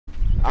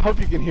I hope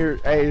you can hear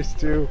Ace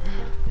too.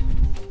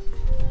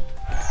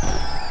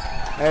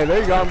 Hey, there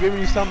you go. I'm giving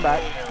you some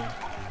back.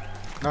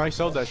 No, he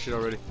sold that shit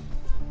already.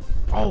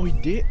 Oh, he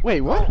did?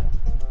 Wait, what?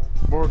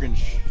 Morgan.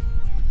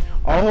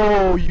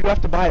 Oh, you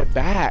have to buy it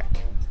back.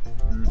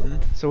 Mm-hmm.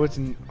 So it's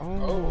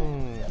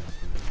oh.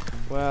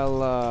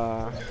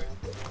 Well,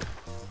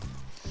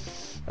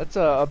 let's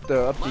up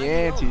the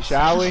ante,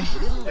 shall we?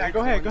 Yeah,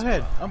 go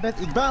ahead. I'm bet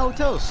it's about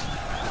hotels.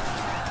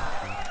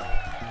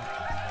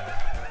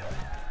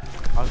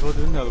 I'll go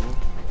to another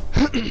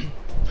one.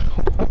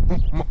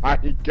 Oh my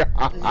god.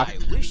 I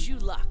wish you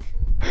luck.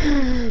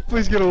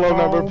 Please get a low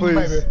number,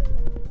 please. Baby.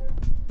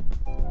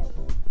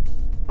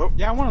 Oh,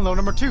 yeah, I want a low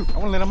number 2. I want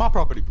to land on my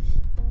property.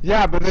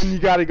 Yeah, but then you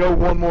gotta go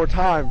one more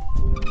time.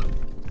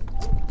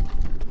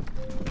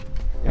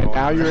 And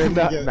now you're in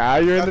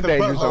the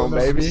danger zone,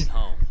 baby.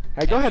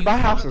 Hey, go ahead, buy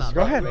houses.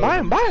 Go ahead, buy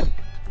them.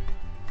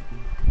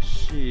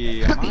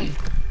 Shit,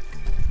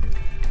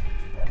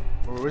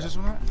 where's this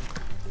one at?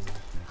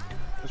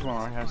 This one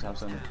already has a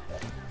house on it.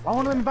 Why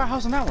won't let me buy a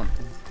house on that one?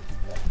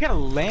 You gotta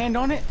land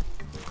on it?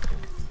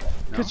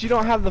 Because you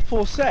don't have the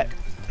full set.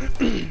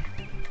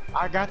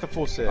 I got the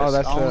full set. Oh,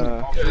 that's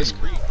That's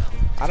green.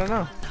 I don't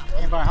know. I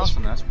can't buy a house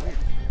from that. That's weird.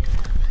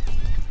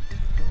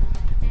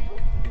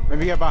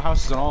 Maybe you gotta buy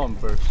houses on all of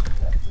them first.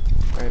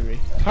 Maybe.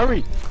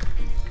 Hurry!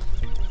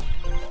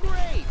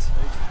 Great.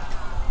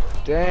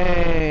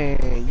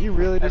 Dang, you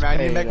really just I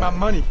need to make my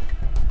money.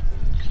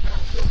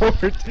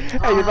 Hey,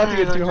 you're about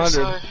to get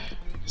 200. I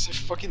guess I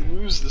fucking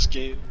lose this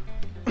game.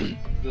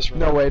 This round.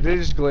 No way, they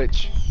just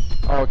glitch.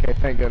 Oh, okay,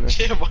 thank goodness.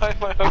 Yeah, why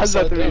am I I was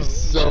about to be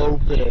so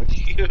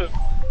pissed. Yeah.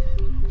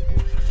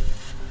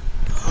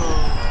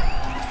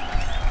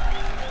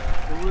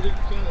 Who would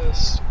have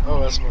guessed? Oh,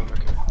 that's one,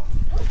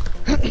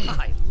 okay.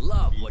 I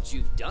love what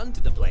you've done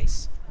to the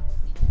place.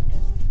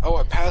 Oh,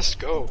 I passed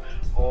go.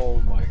 Oh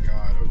my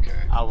god, okay.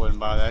 I wouldn't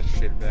buy that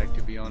shit back,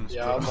 to be honest.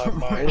 Yeah, bro. I'm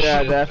not buying Yeah,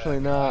 shit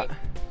definitely back. not.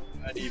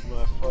 I need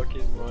my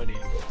fucking money.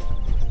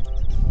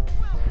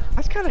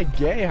 That's kind of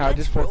gay how it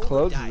just Let's roll the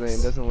forecloses it dice.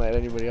 and doesn't let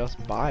anybody else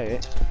buy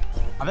it.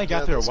 I think Yeah,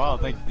 after a that's while, I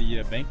cool. think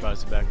the bank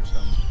buys it back or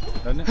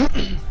something. Doesn't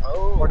it?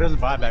 Oh. Or doesn't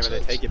buy it back, but they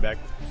makes take it back.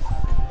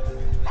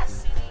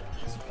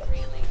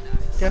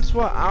 Guess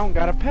what? I don't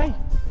gotta pay.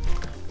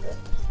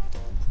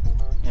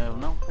 Hell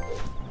no.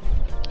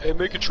 Hey,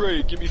 make a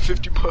trade. Give me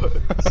 50 bucks.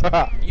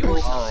 Your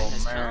time Oh,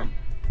 has man.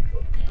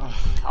 come.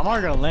 I'm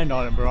already gonna land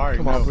on it, bro. I already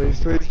Come on, know.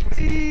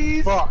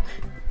 please. Fuck.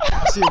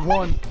 I see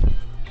one.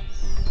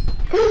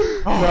 No,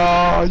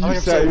 you I'm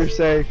said safe. you're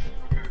safe.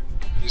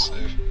 You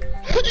safe.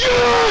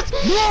 Yes!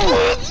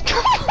 Let's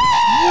go!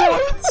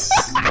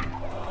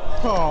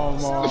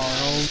 Come on,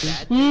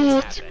 homie.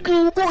 Let's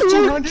go!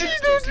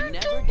 1400?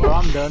 Never Well,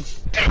 I'm done.